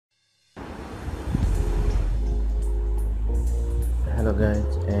Hello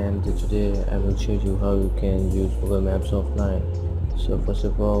guys, and today I will show you how you can use Google Maps offline. So first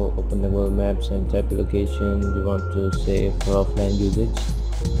of all, open the Google Maps and type the location you want to save for offline usage,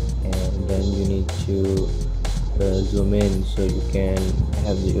 and then you need to zoom in so you can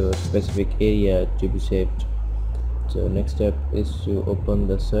have your specific area to be saved. So next step is to open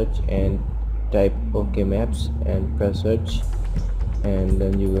the search and type OK Maps and press search, and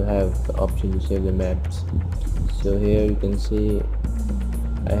then you will have the option to save the maps. So here you can see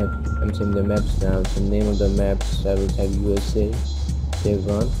I'm saving the maps now. So name of the maps, I will type USA, save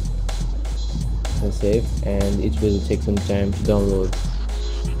on, and save, and it will take some time to download.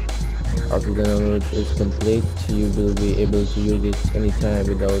 After the download is complete, you will be able to use it anytime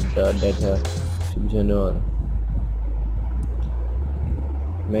without the data to be turned on.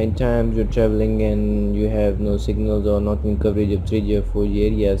 Many times you're traveling and you have no signals or not in coverage of 3G or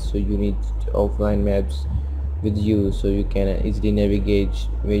 4G areas, so you need offline maps with you so you can easily navigate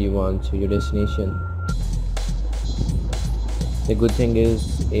where you want to your destination. The good thing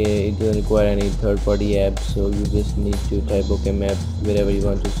is it doesn't require any third-party app, so you just need to type OK Maps wherever you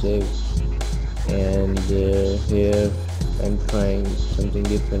want to save. And here I'm trying something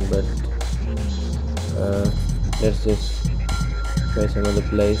different, but let's just try some other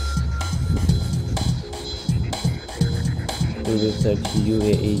place. We will search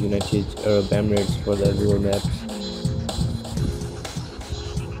UAE, United Arab Emirates, for the Google Maps.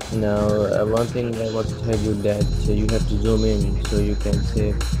 Now one thing I want to tell you that you have to zoom in so you can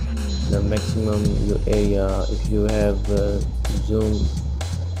save the maximum your area. If you have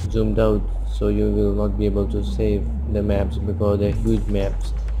zoomed out, so you will not be able to save the maps because they're huge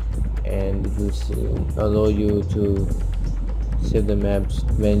maps, and it will allow you to save the maps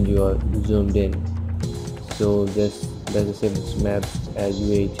when you are zoomed in. So let's save this maps as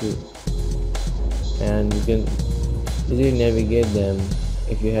UA2, and you can easily navigate them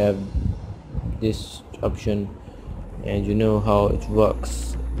if you have this option and you know how it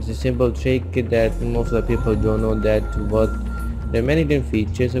works. It's a simple trick that most of the people don't know that what there are many different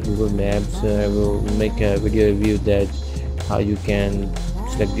features of Google Maps. I will make a video review that how you can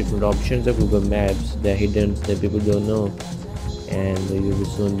select different options of Google Maps, the hidden that people don't know, and you will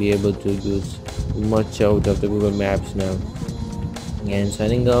soon be able to use much out of the Google Maps now. And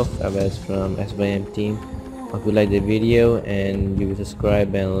signing off, I was from SYM team. Hope you like the video and you will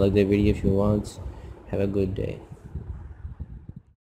subscribe and like the video if you want. Have a good day.